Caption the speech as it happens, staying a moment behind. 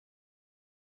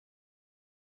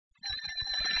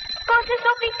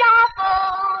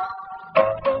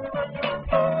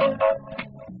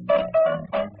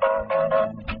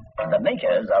The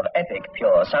makers of Epic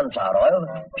Pure Sunflower Oil,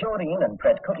 Purine and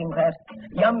Pret Cooking Fat,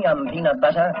 Yum Yum Peanut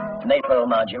Butter, Maple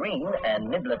Margarine, and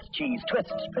Niblet Cheese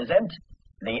Twists present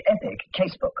the Epic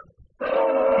Casebook.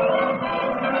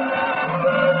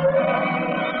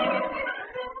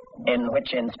 In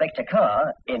which Inspector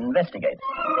Carr investigates.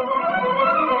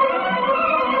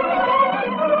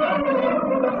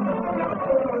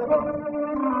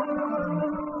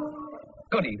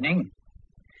 Good evening.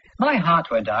 My heart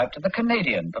went out to the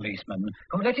Canadian policeman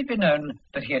who let it be known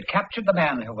that he had captured the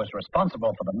man who was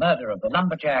responsible for the murder of the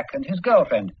lumberjack and his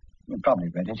girlfriend. You probably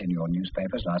read it in your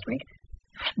newspapers last week.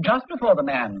 Just before the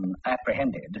man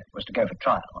apprehended was to go for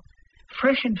trial,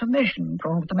 fresh information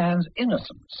proved the man's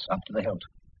innocence up to the hilt.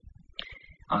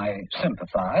 I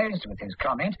sympathized with his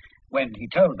comment when he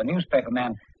told the newspaper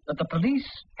man that the police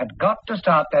had got to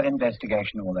start their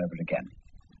investigation all over again.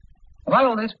 Why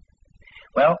all this?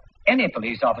 Well, any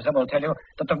police officer will tell you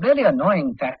that the really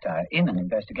annoying factor in an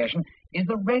investigation is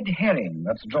the red herring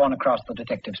that's drawn across the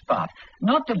detective's path,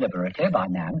 not deliberately by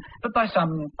man, but by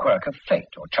some quirk of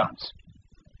fate or chance.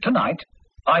 Tonight,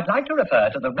 I'd like to refer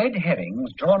to the red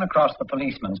herrings drawn across the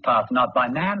policeman's path, not by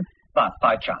man, but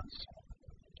by chance.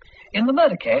 In the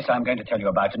murder case I'm going to tell you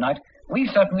about tonight, we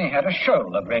certainly had a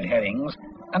shoal of red herrings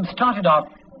and started off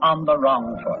on the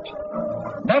wrong foot.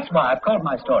 That's why I've called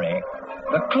my story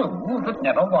The Clue That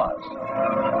Never Was.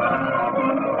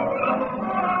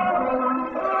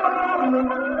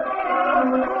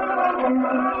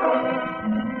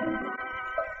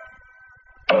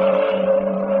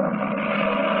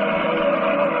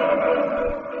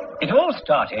 It all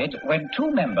started when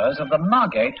two members of the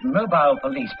Margate Mobile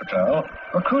Police Patrol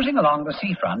were cruising along the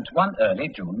seafront one early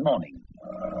June morning.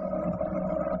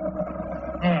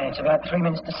 It's about 3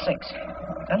 minutes to 6.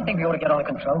 Don't you think we ought to get under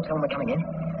control, tell them we're coming in?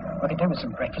 I could do with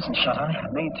some breakfast and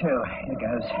shut-eye. Me too. Here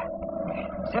goes.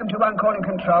 721 calling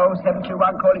control.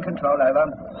 721 calling control, over.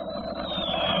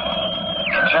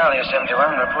 Charlie,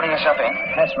 721, reporting us up in.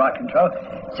 That's right, control.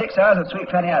 6 hours of Sweet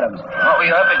Fanny Adams. What were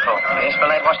you hoping for? The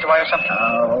Esplanade washed away or something?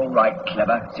 Oh, all right,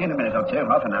 clever. See you in a minute or two,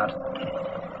 half an hour.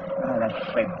 Oh, that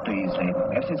Fred Beasley.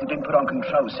 Ever since he's been put on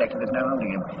control sector, there's no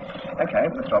holding him. Okay,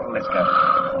 the throttle, let's go.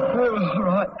 Oh, all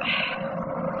right.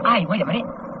 Hey, wait a minute.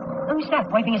 Who's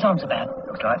that waving his arms about?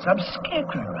 Looks like some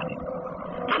scarecrow running.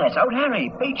 Oh, that's old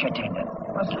Harry, beach attendant.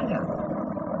 I'll slow down.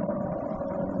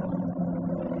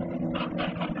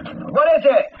 What is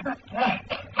it?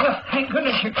 Thank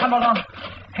goodness you come along.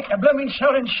 A blooming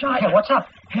soul in sight. Hey, what's up?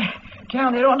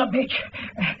 Down there on the beach.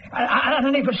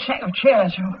 Underneath a sack of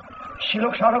chairs. She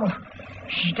looks horrible.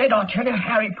 She's dead, I tell you.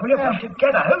 Harry, pull yourself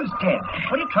together. Who's dead?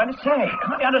 What are you trying to say?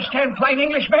 Can't you understand plain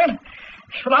English, man?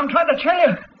 That's what I'm trying to tell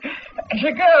you. There's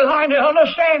a girl lying there on the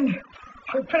sand.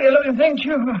 She's a pretty-looking thing,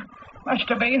 too. Must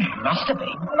have been. Must have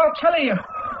been? Well, I'll tell you.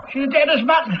 She's dead as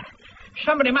mutton.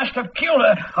 Somebody must have killed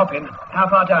her. Hop in. How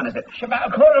far down is it? It's about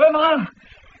a quarter of a mile.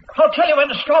 I'll tell you when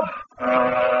to stop.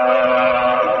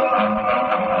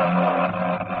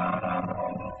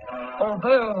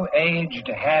 Although aged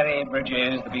Harry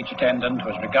Bridges, the beach attendant,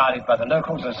 was regarded by the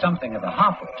locals as something of a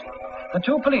half-wit, the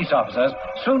two police officers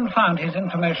soon found his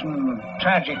information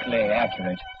tragically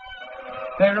accurate.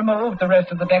 They removed the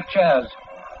rest of the deck chairs.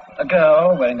 A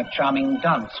girl wearing a charming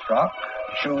dance frock,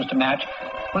 shoes to match,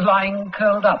 was lying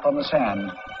curled up on the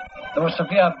sand. There were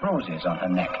severe bruises on her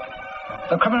neck.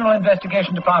 The Criminal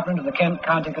Investigation Department of the Kent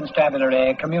County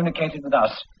Constabulary communicated with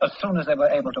us as soon as they were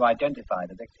able to identify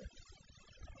the victim.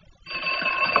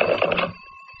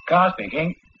 Carr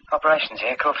speaking. Operations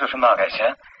here, call through from Margate,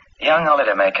 sir. A young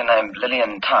holidaymaker named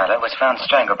Lillian Tyler was found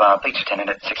strangled by a beach attendant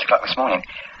at 6 o'clock this morning.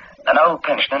 An old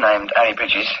pensioner named Harry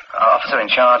Bridges, our officer in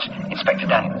charge, Inspector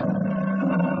Daniels.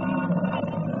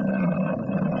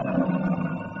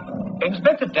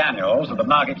 Inspector Daniels of the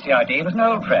Margate CID was an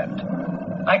old friend.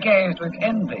 I gazed with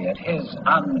envy at his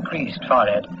uncreased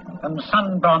forehead and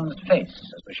sun-bronzed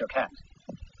face as we shook hands.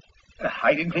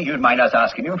 I didn't think you'd mind us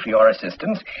asking you for your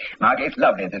assistance. Margate's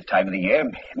lovely at this time of the year.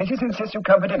 Mrs. insists you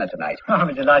come for dinner tonight. Oh, I'll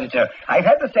be delighted to. I've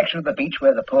had the section of the beach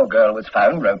where the poor girl was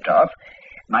found roped off.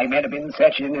 My men have been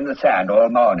searching in the sand all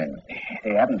morning.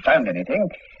 They haven't found anything.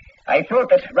 I thought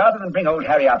that rather than bring old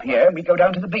Harry up here, we'd go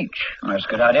down to the beach. That's a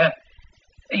good idea.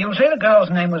 You say the girl's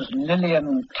name was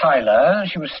Lillian Tyler.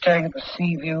 She was staying at the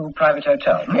Seaview Private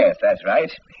Hotel. Yes, that's right.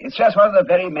 It's just one of the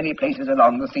very many places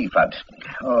along the seafront.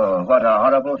 Oh, what a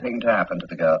horrible thing to happen to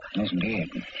the girl. Yes, indeed.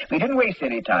 We didn't waste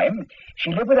any time.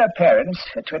 She lived with her parents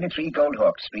at 23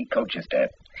 Goldhawk Street, Colchester.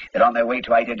 They're on their way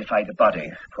to identify the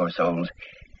body, poor souls.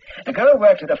 The girl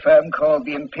worked at a firm called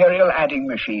the Imperial Adding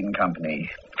Machine Company.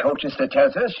 Colchester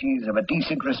tells us she's of a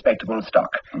decent, respectable stock.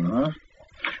 Mm-hmm.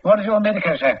 What does your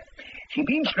medico say? She'd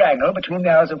been strangled between the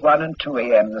hours of 1 and 2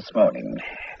 a.m. this morning.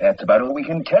 That's about all we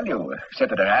can tell you, except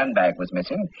that her handbag was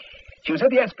missing. She was at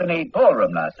the Esplanade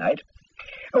Ballroom last night.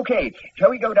 Okay, shall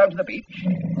we go down to the beach?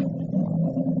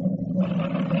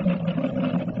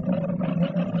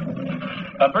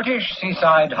 A British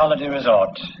seaside holiday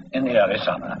resort in the early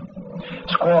summer.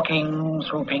 Squawking,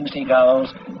 swooping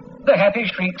seagulls, the happy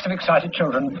shrieks of excited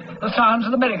children, the sounds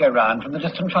of the merry-go-round from the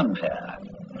distant funfair.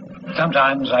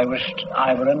 Sometimes I wished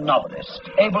I were a novelist,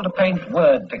 able to paint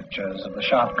word pictures of the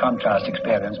sharp contrast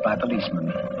experienced by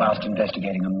policemen whilst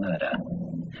investigating a murder.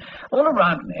 All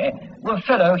around me were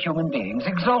fellow human beings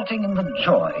exulting in the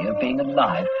joy of being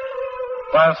alive,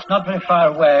 whilst not very far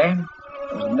away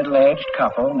there was a middle-aged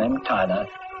couple named Tyler,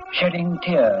 shedding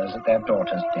tears at their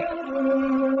daughter's death.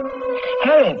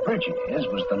 Harry Bridges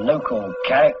was the local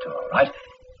character, all right.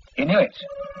 He knew it,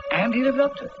 and he lived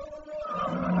up to it.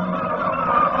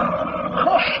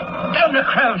 Down the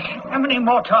crows. How many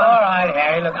more times? All right,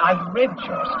 Harry, look, I've read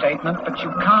your statement, but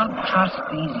you can't trust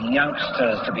these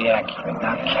youngsters to be accurate,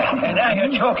 now can you? Now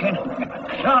you're talking.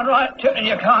 Darn right, Tipton,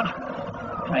 you can't.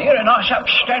 Now, you're a nice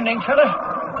upstanding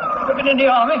fellow. Looking in the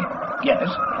army. Yes?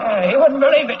 You wouldn't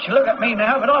believe it to look at me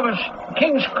now, but I was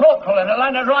King's Corporal in the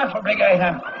London Rifle Brigade.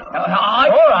 All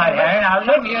right, Harry, now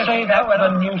let's say that with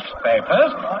the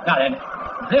newspapers. Now then,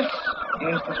 this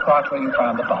is the spot where you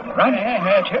found the body, right?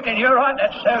 Yeah, Tipton, you're right,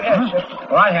 that's so, yes.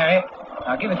 All right, Harry.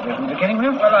 Now give it to us in the beginning,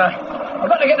 will you? Well, I've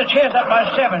got to get the chairs up by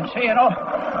 7, see, you know.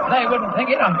 They wouldn't think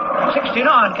it. I'm 69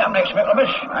 come next Michaelmas.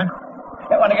 Huh?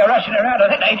 Don't want to go rushing around at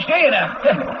that age, do you, now?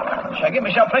 So I give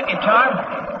myself plenty of time.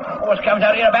 Always comes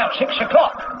out here about 6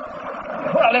 o'clock.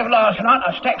 Before I left last night,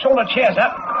 I stacks all the chairs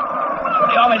up. That's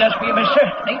what the army does for you, mister.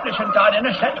 Neatness and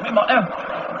tidiness, that's my motto.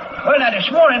 Well, now, this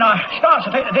morning I starts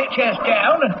to take the deck chairs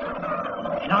down,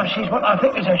 and I sees what I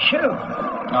think is a shoe.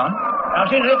 I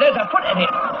see there's a foot in it.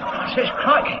 I says,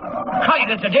 crikey,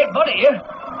 there's a dead body here.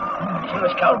 She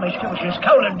was cold, miss, too. She was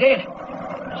cold and dead.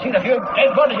 I've seen a few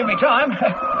dead bodies in my time.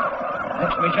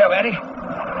 That's me, Joe, Eddie.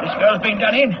 This girl's been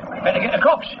done in. Better get the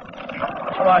cops.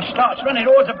 So I starts running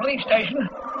towards the police station.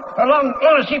 Along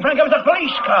to see Frank comes a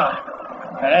police car.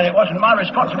 And then it wasn't my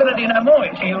responsibility no more,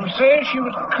 you see. You say she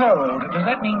was cold. Does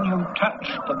that mean you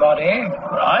touched the body?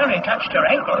 Well, I only touched her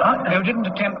ankle, right? You didn't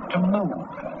attempt to move?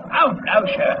 Oh, no,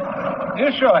 sir.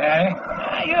 You sure, Harry?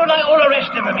 You're like all the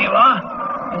rest of them, you are.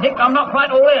 You think I'm not quite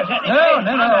all there, is that? No.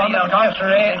 On the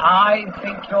contrary, I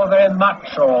think you're very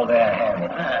much all there, Harry.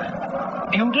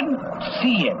 You didn't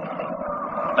see anything.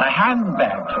 The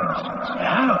handbag, for instance.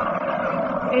 No.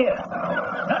 Here.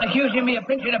 Not accusing me of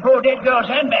pinching a poor dead girl's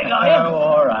handbag, are you? Oh,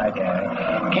 all right,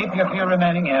 Harry. Keep your few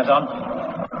remaining hairs on.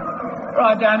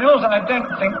 Right, Daniels, I don't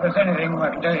think there's anything I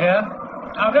can do here.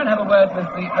 I'll go and have a word with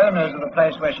the owners of the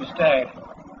place where she stayed.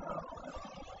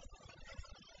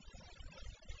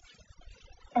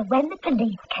 When the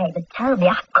police came and told me,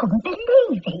 I couldn't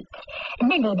believe it.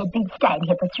 Lillian had been staying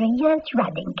here for 3 years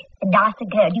running. A nicer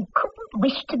girl you couldn't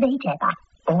wish to meet ever.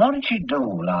 Well, what did she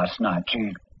do last night?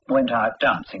 She went out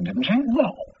dancing, didn't she?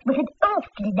 Yes, with an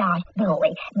awfully nice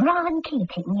boy. Brian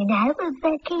Keating, you know,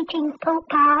 of Keating's Pork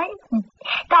Pies.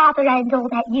 Father owns all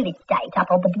that new estate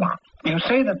up on the bluff. You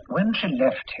say that when she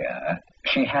left here,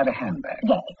 she had a handbag?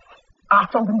 Yes, I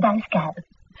saw them both go.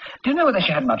 Do you know whether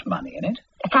she had much money in it?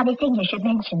 A funny thing you should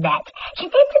mention that. She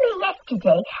said to me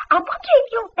yesterday, I wonder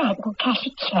if your bank will cash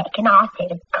a cheque. And I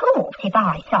said, of course, if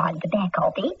I signed the back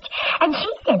of it. And she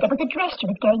said there was a dress she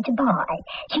was going to buy.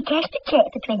 She cashed a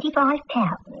cheque for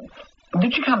 £25.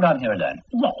 Did she come down here alone?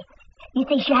 Yes. You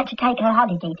see, she had to take her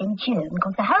holidays in June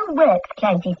because the whole works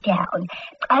closes down.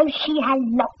 Oh, she had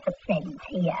lots of friends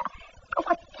here. Oh,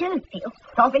 I do feel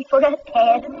sorry for her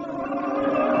parents.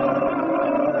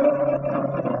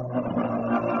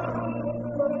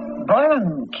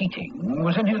 Brian Keating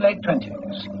was in his late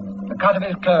 20s. The cut of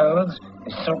his clothes,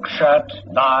 his silk shirt,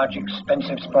 large,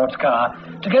 expensive sports car,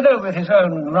 together with his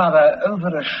own rather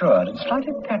over-assured and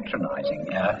slightly patronizing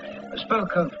air,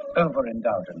 spoke of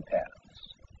overindulgent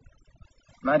parents.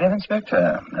 My dear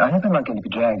Inspector, I hope I'm not going to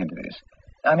be dragged into this.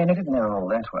 I mean, I didn't know all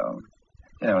that well.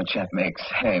 You know, a chap makes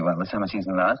hay while the summer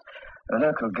season lasts. The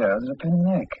local girls are a pain in the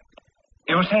neck.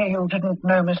 You say you didn't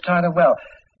know Miss Tyler well.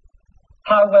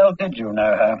 How well did you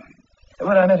know her?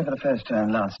 Well, I met her for the first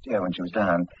time last year when she was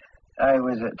down. I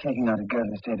was taking out a girl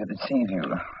who stayed at the Seaview.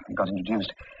 I got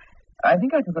introduced. I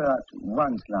think I took her out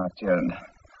once last year, and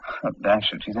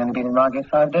dash it, she's only been in Margate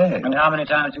 5 days. And how many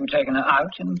times have you taken her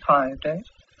out in 5 days?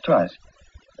 Twice.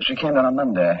 She came down on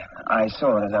Monday. I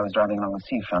saw her as I was driving along the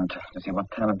seafront to see what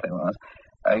talent there was.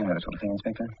 You know the sort of thing,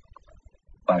 Inspector.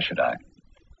 Why should I?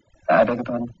 I beg your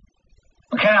pardon?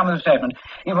 Carry on with the statement.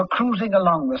 You were cruising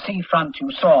along the seafront.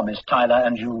 You saw Miss Tyler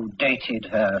and you dated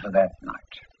her for that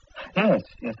night. Yes,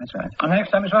 that's right. And the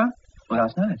next time you saw her?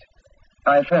 Last night.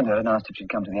 I phoned her and asked if she'd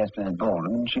come to the Esplanade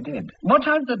Ballroom, and she did. What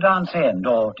time did the dance end,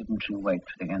 or didn't you wait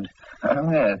for the end?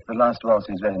 Oh, yes, the last waltz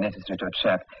is very necessary to a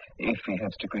chap if he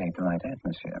has to create the right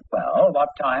atmosphere. Well, what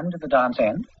time did the dance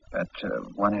end? At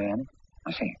 1 a.m.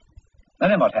 I see.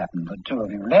 And then what happened? The two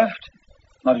of you left.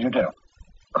 What did you do?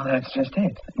 Oh, that's just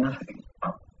it. Nothing.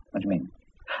 What do you mean?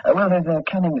 Well, there's a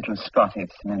cunning little spot.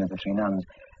 It's known as the Three Nuns.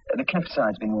 The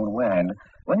cliffside's been worn away, and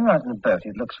when you're out in the boat,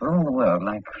 it looks for all the world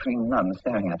like three nuns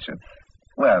staring at you.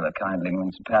 Well, the kindly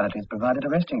municipality's provided a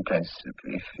resting place,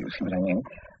 if you see what I mean,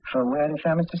 for weary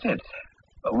families to sit.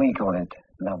 We call it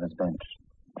Lover's Bench.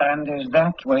 And is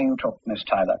that where you took Miss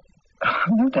Tyler?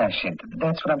 Oh, you dash it.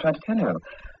 That's what I'm trying to tell you.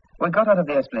 We got out of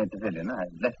the Esplanade Pavilion. I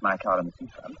left my car on the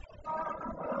seafront.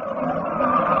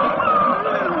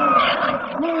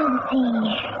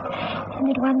 Isn't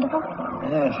it wonderful?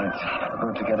 Yes, it's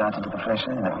good to get out into the fresh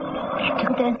air.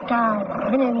 Look at those stars.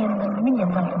 Millions and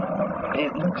millions of them.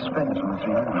 It looks better from the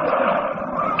Three Nuns.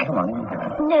 Come on, in.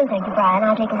 No, thank you, Brian.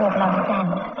 I'll take a walk along the sand.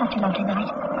 Such a lovely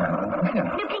night. Here.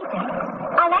 No, please don't.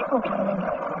 I like walking alone.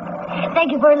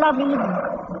 Thank you for a lovely evening.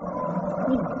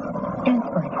 Please, don't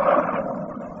spoil it.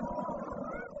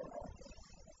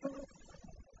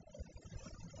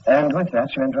 And with that,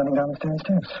 she went running down the stone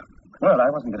steps. Well, I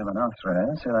wasn't going to run after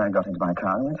her, so I got into my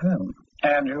car and went home.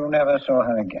 And you never saw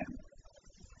her again?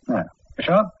 No. You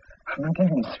sure? My dear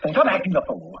Inspector... Stop acting the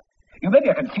fool. You may be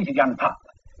a conceited young pup,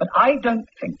 but I don't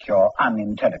think you're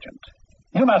unintelligent.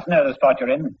 You must know the spot you're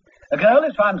in. A girl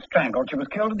is found strangled. She was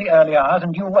killed in the early hours,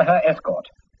 and you were her escort.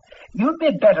 You'd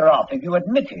be better off if you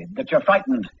admitted that you're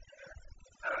frightened.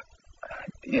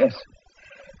 Yes.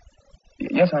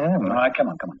 Yes, I am. All right, come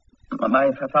on.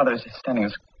 My father is standing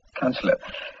as counselor.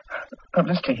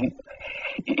 Publicity.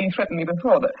 He threatened me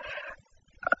before that.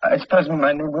 I suppose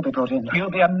my name will be brought in.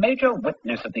 You'll be a major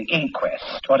witness at the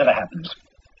inquest, whatever happens.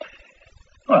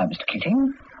 All right, Mr.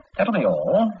 Keating. That'll be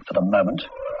all for the moment.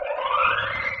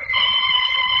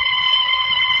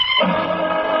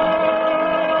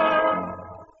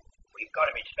 We've got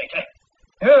him, Inspector.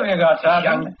 Who have you got,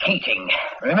 Sergeant? Young Keating.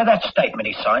 Remember that statement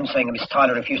he signed saying that Miss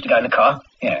Tyler refused to go in the car?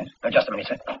 Yes. Now, just a minute,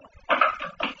 sir.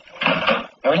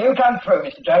 Will you come through,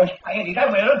 Mr. Jones? Indeed, I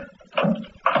will.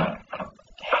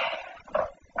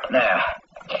 Now,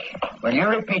 will you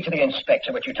repeat to the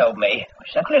inspector what you told me?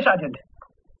 Certainly, Sergeant.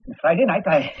 On Friday night,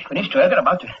 I finished work at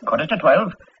about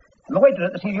 12:15. I'm a waiter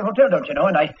at the Seaview Hotel, don't you know,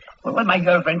 and I went with my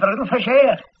girlfriend for a little fresh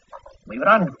air. We were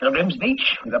on Pilgrim's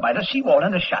Beach. We were by the seawall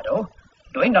in the shadow,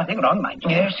 doing nothing wrong, mind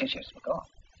you. Yes. Go on.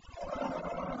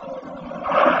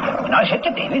 And I said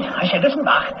to David, listen,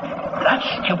 Bach, that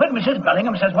stupid Mrs.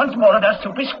 Bellingham says once more that her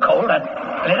soup is cold, and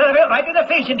let her have it right in the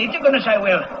face, indeed, to goodness I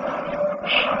will.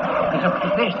 Look at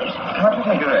the face, this. Can't you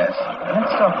take a rest?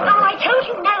 Let's stop. Oh, I told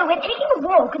you no. We're taking a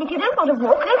walk, and if you don't want to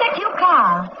walk, go back to your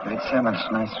car. But it's so much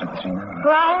nicer at the Three Nuns.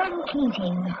 Brian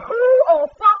Keating. Who or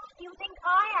what do you think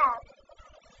I am?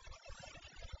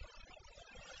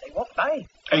 They walked by.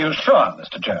 Are you sure,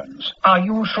 Mr. Jones? Are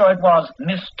you sure it was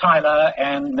Miss Tyler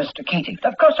and Mr. Keating?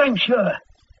 Of course I'm sure.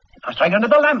 First right under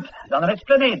the lamp, on the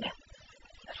Esplanade.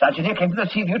 The sergeant here came to the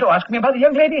Seaview to ask me about the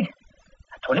young lady.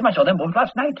 I told him I saw them both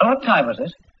last night. What time was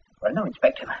this? Well, no,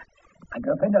 Inspector. My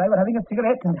girlfriend and I were having a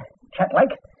cigarette and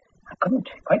chat-like. I couldn't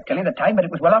quite tell you the time, but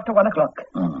it was well after 1 o'clock.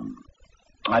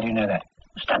 How do you know that?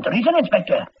 Stand to reason,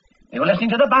 Inspector. We were listening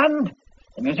to the band.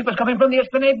 The music was coming from the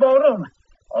Esplanade Ballroom.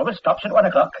 Always stops at 1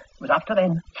 o'clock. It was after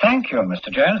then. Thank you,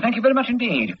 Mr. Jones. Thank you very much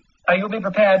indeed. You'll be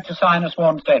prepared to sign a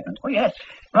sworn statement? Oh, yes.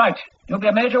 Right. You'll be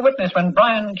a major witness when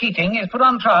Brian Keating is put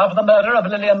on trial for the murder of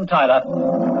Lillian Tyler.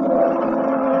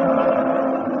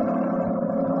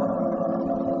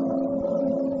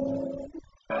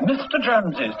 Mr.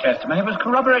 Jones's testimony was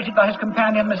corroborated by his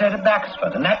companion, Miss Ada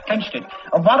Baxford, and that clinched it.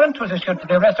 A warrant was issued for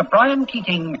the arrest of Brian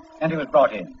Keating, and he was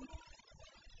brought in.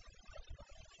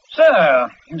 So,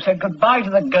 you said goodbye to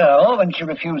the girl when she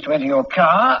refused to enter your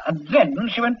car, and then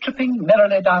she went tripping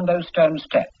merrily down those stone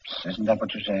steps. Isn't that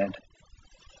what you said?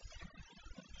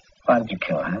 Why did you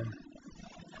kill her?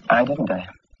 I didn't kill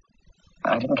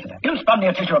her. You spun me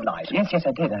a tissue of lies. Yes,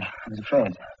 I did. I was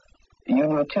afraid. You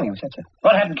knew it too, you said so.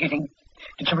 What happened, Keating?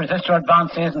 Did she resist your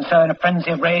advances and so in a frenzy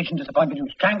of rage and disappointment you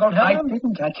strangled her? I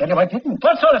didn't, I tell you, I didn't.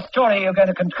 What sort of story are you going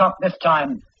to concoct this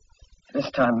time? This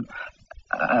time,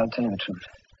 I'll tell you the truth.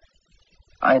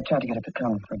 I tried to get her to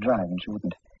come for a drive, and she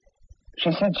wouldn't.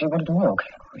 She said she wanted to walk.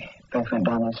 We both went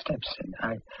down those steps, and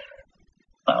I...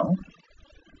 Oh?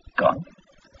 Go on.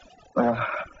 Well,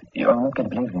 you're not going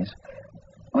to believe this.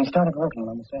 We started walking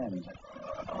on the sands.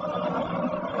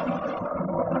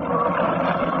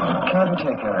 Can't we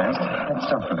take a rest? Let's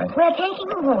stop for a bit. We're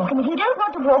taking a walk, and if you don't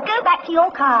want to walk, go back to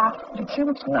your car. But it's so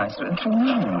much nicer at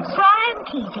Tremaines. Brian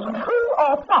Keating, who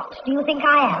or what do you think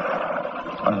I am?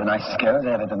 One of the nicest girls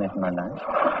I've ever met in my life.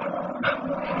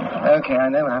 Okay, I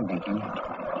know I'm beating.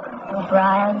 Oh,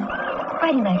 Brian,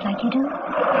 why do you act like you do?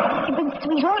 You've been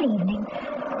sweet all evening.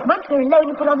 Once we're alone,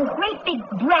 you put on this great big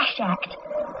brash act. Do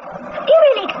you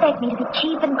really expect me to be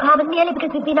cheap and common merely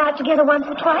because we've been out together once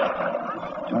or twice?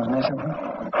 Do you want to know something?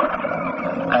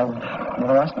 I've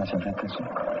never asked myself that question.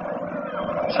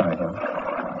 Sorry, though.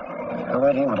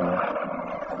 Where do you want to walk?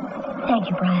 Thank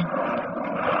you, Brian.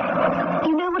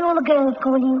 You know what all the girls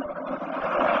call you?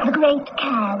 The Great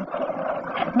Caz.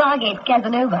 Margate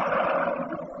Casanova.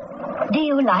 Do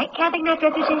you like having that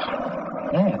reputation?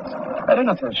 Yes. I don't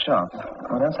know if you're shocked.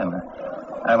 What else am I?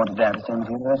 I wanted Dad to send me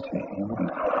to university. He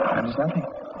wouldn't. I'm just nothing.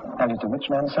 I'm just a rich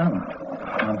man's son.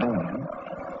 Can't do anything.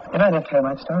 If I left home,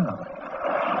 I'd starve.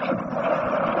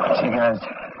 See, guys,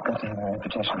 got to have a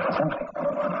reputation for something.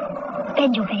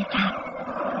 Bend your face down.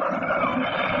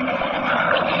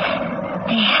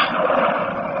 There.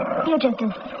 You're just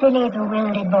as silly as a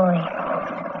wilted boy.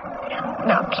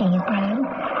 Now, please, Brian,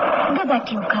 go back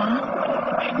to your car.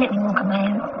 Let me walk on my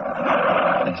own.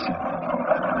 Bless you.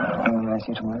 May I see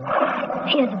you tomorrow?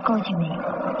 Yes, of course you may.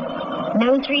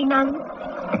 No 3 nuns?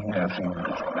 No, 3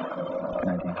 nuns. Good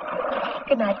night, dear.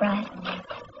 Good night, Brian.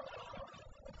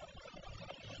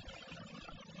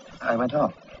 I went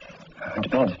off. I went to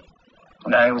bed.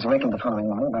 And I was awakened the following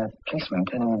morning by a policeman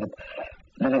telling me that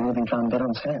Lily had been found dead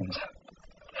on sands.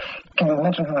 Can you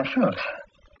imagine how I felt?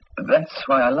 That's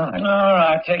why I lied. All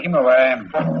right, take him away.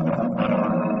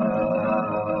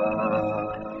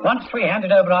 Once we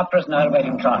handed over our prisoner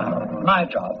awaiting trial, my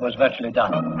job was virtually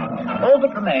done. All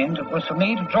that remained was for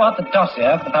me to draw up the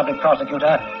dossier for the public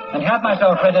prosecutor and have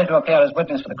myself ready to appear as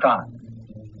witness for the crime.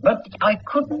 But I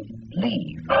couldn't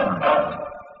leave.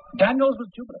 Daniels was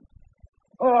jubilant.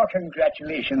 Oh,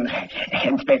 congratulations.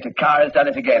 Inspector Carr has done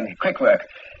it again. Quick work.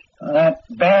 Well, that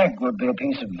bag would be a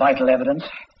piece of vital evidence.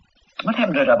 What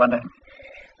happened to it, I wonder?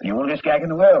 The oldest gag in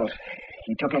the world.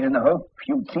 He took it in the hope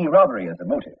you'd see robbery as a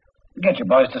motive. Get your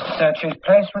boys to search his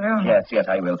place, will you? Yes,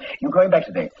 I will. You going back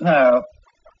today? No,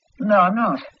 I'm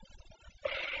not.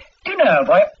 Do you know,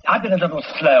 boy, I've been a little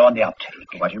slow on the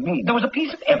uptake. What do you mean? There was a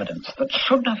piece of evidence that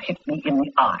should have hit me in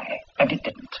the eye, and it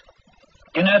didn't.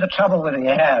 Do you know the trouble with the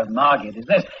hair, Margate, is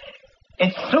this?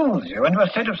 It soothes you into a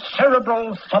state of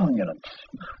cerebral somnolence.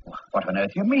 What on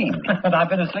earth do you mean? And I've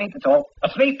been asleep, that's all.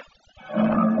 Asleep.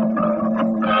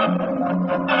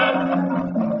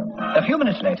 A few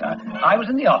minutes later, I was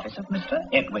in the office of Mr.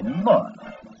 Edwin Moore.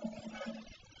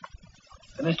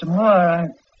 Mr. Moore,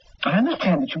 I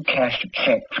understand that you cashed a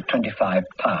cheque for £25.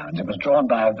 It was drawn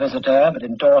by a visitor, but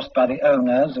endorsed by the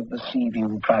owners of the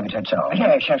Seaview Private Hotel.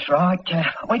 Yes, that's right.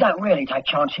 We don't really take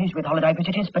chances with holiday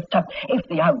visitors, but if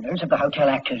the owners of the hotel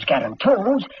act as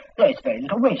guarantors, there's very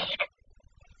little risk.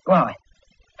 Why?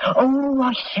 Oh,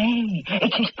 I see.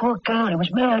 It's this poor girl who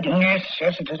was murdered. Yes,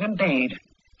 it is indeed.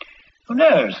 Who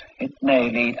knows? It may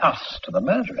lead us to the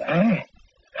murderer.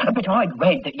 But I'd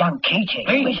read that young Keating...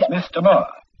 Please, Mr. Moore.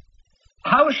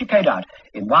 How was she paid out?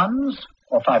 In ones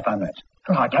or £5 notes?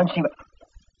 Oh, I don't see what...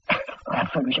 Well,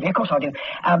 foolish of you, of course I do.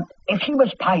 If she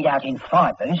was paid out in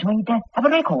fivers, we'd have a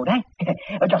record, eh?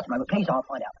 Just a moment, please, I'll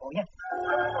find out for you.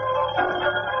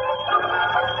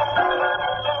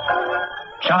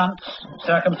 Chance,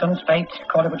 circumstance, fate,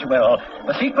 call it what you will.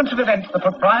 The sequence of events that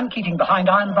put Brian Keating behind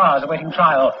iron bars awaiting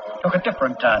trial took a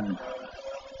different turn.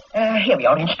 Here we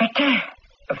are, Inspector.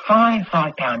 5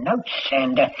 £5 notes,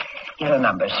 and here are the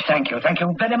numbers. Thank you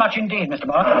very much indeed, Mr.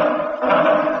 Moore.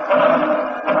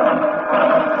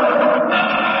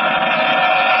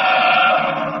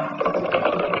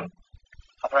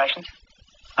 Operations?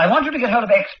 I want you to get hold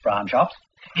of X Brown Shops.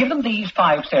 Give them these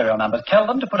 5 serial numbers. Tell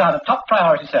them to put out a top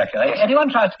priority circular. If anyone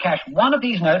tries to cash one of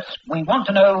these notes, we want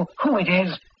to know who it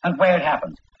is and where it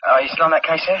happened. Are you still on that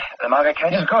case, sir? The Margaret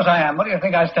case? Yes, of course I am. What do you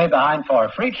think I stayed behind for?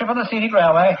 A free trip on the scenic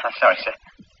railway? I'm sorry, sir.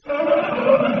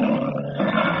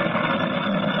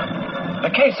 The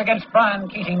case against Brian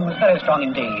Keating was very strong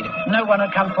indeed. No one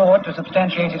had come forward to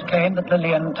substantiate his claim that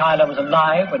Lillian Tyler was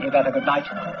alive when he bade her good night.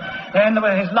 Then there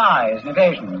were his lies and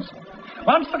evasions.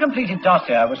 Once the completed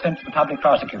dossier was sent to the public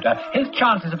prosecutor, his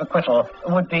chances of acquittal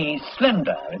would be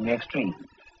slender in the extreme.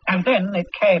 And then it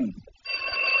came.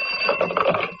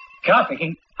 Car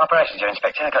speaking. Operations, Your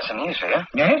Inspector. I've got some news for you.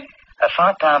 Yes? A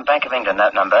 £5 Bank of England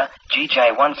note number,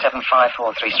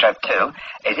 GJ17543-2,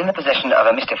 is in the possession of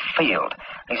a Mr. Field.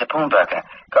 He's a pawnbroker.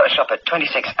 Got a shop at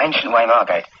 26 Ancient Way,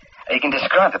 Margate. He can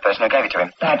describe the person who gave it to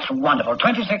him. That's wonderful.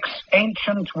 26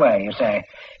 Ancient Way, you say.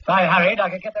 If I hurried, I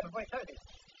could get there before he closes.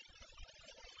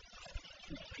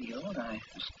 Field, I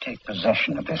must take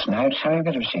possession of this note. So you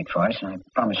get a receipt for it, and I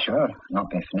promise you I'll not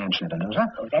be financially the loser.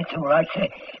 Oh, that's all right, sir.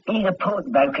 Being a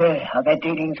pawnbroker, I've had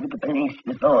dealings with the police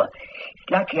before. It's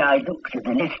lucky I looked at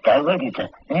the list, though, wasn't it, sir?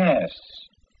 Yes.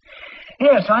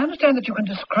 Yes, I understand that you can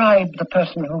describe the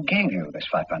person who gave you this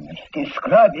 500.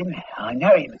 Describe him? I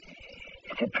know him.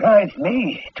 Surprised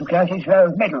me. Took out his row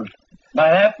of medals.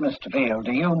 By that, Mr. Field,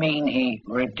 do you mean he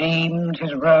redeemed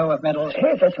his row of medals?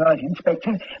 Yes, that's right,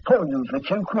 Inspector. Pawned them for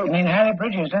 £2. You mean Harry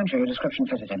Bridges, don't you? Your description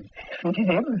fitted him. Fitted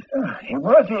him? Oh, it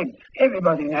was him.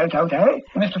 Everybody knows old Harry.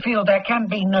 Mr. Field, there can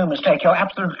be no mistake. You're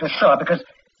absolutely sure, because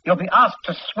you'll be asked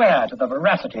to swear to the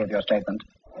veracity of your statement.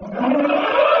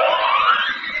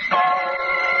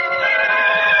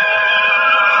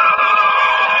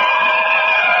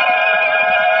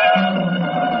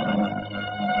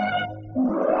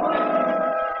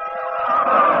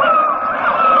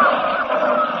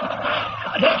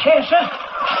 Chair, sir.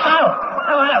 Oh,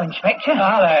 hello, Inspector.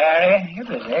 Hello, Harry. You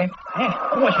busy?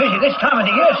 Yeah, always busy this time of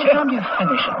the year, sir. What time do you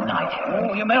finish at night?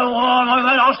 Oh, you meddle.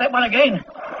 I'll ask that one again.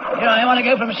 You know, I want to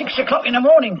go from 6 o'clock in the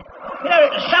morning. You know,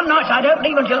 some nights I don't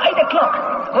leave until 8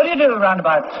 o'clock. What do you do round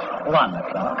about 1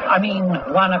 o'clock? I mean,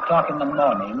 1 o'clock in the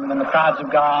morning, when the crowds have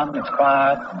gone, it's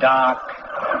quiet, dark.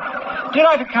 Do you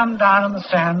like to come down on the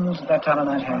sands at that time of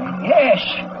night, Harry? Yes.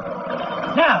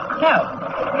 No.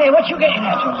 Hey, what you getting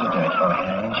at? What do you do it for,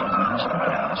 Harry? She's an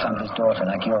husband, somebody's daughter,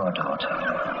 like your daughter.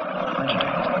 What do you do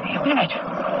it for? You mad?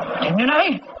 Didn't you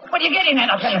know? What are you getting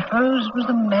at, I tell you? Suppose it was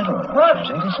the medal. What?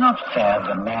 It's not fair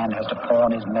that a man has to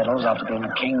pawn his medals after being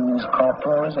a king's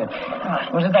corporal, is it?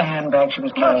 Was it the handbag she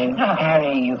was carrying? No.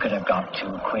 Harry, you could have got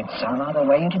 2 quid some other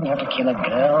way. You didn't have to kill a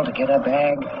girl to get her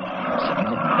bag. So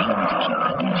you didn't mean to kill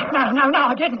her, did you? No,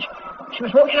 I didn't. She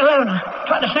was walking alone. I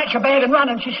tried to snatch her bag and run,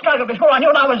 and she struggled before I knew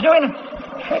what I was doing.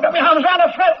 I got my arms round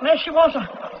her throat, and there she was. I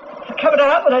covered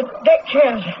her up with her deck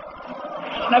chairs.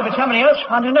 It's no good somebody else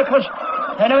finding her, because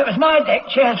they know it was my deck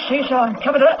chairs, see, so I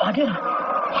covered her up. I did.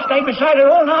 Stayed beside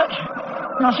her all night.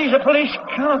 And I sees the police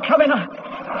car coming.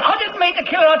 I didn't mean to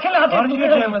kill her, I tell you, I didn't. What did you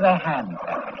do with her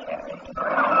handbag, Harry?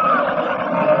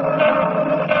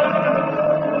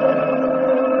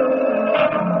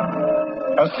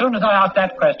 As soon as I asked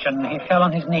that question, he fell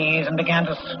on his knees and began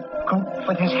to scoop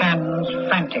with his hands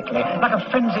frantically, like a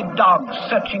frenzied dog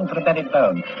searching for a bedded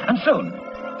bone. And soon,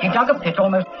 he dug a pit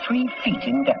almost 3 feet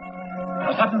in depth.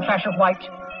 A sudden flash of white,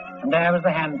 and there was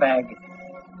the handbag,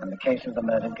 and the case of the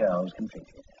murdered girl was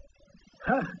completed.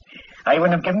 Huh. I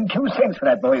wouldn't have given 2 cents for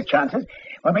that boy's chances.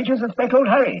 What made you suspect old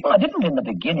Harry? Well, I didn't in the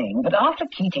beginning, but after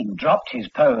Keating dropped his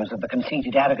pose of the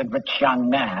conceited, arrogant, rich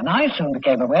young man, I soon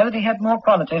became aware that he had more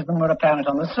qualities than were apparent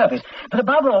on the surface. But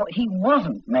above all, he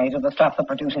wasn't made of the stuff that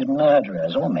produces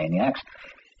murderers or maniacs.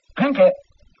 Frankly,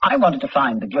 I wanted to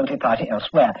find the guilty party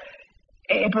elsewhere.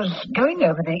 It was going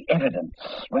over the evidence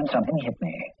when something hit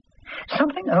me.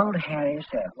 Something old Harry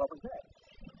said. What was that?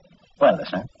 Well,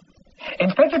 listener,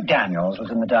 Inspector Daniels was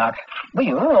in the dark. Were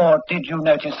you, or did you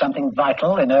notice something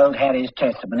vital in old Harry's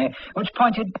testimony which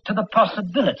pointed to the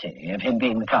possibility of him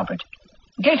being the culprit?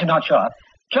 In case you're not sure,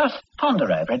 just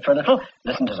ponder over it for a little,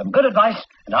 listen to some good advice,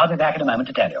 and I'll be back in a moment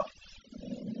to tell you.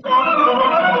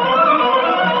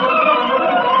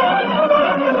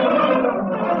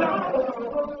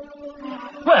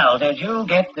 Well, did you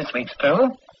get this week's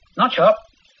clue? Not sure.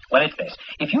 Well, it's this.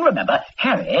 If you remember,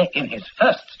 Harry, in his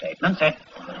first statement, said,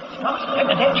 "Stop, let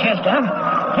the deck chairs down.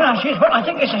 Then I sees what I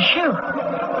think is a shoe.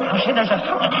 I said there's a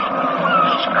foot.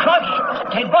 Crikey, there's a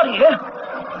dead body here.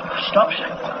 Stops.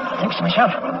 Thinks to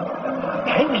myself,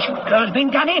 hey, this girl's been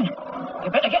done in.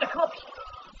 You better get a corpse."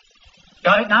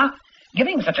 Got it now?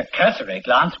 Giving such a cursory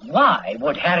glance, why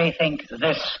would Harry think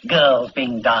this girl's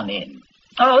being done in?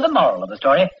 Oh, the moral of the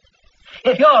story.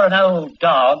 If you're an old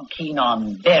dog keen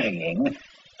on burying,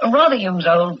 rather use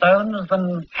old bones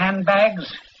than handbags.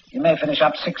 You may finish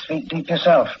up 6 feet deep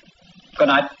yourself. Good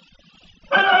night.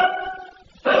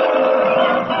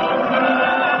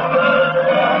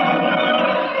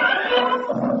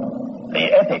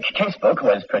 The Epic Casebook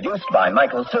was produced by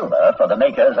Michael Silver for the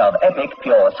makers of Epic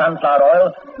Pure Sunflower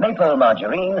Oil, Maple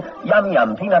Margarine, Yum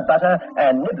Yum Peanut Butter,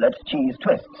 and Niblet Cheese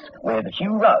Twists, with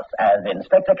Hugh Rouse as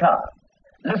Inspector Carr.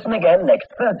 Listen again next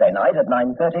Thursday night at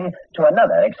 9:30 to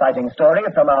another exciting story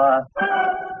from our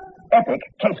Epic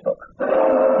Casebook.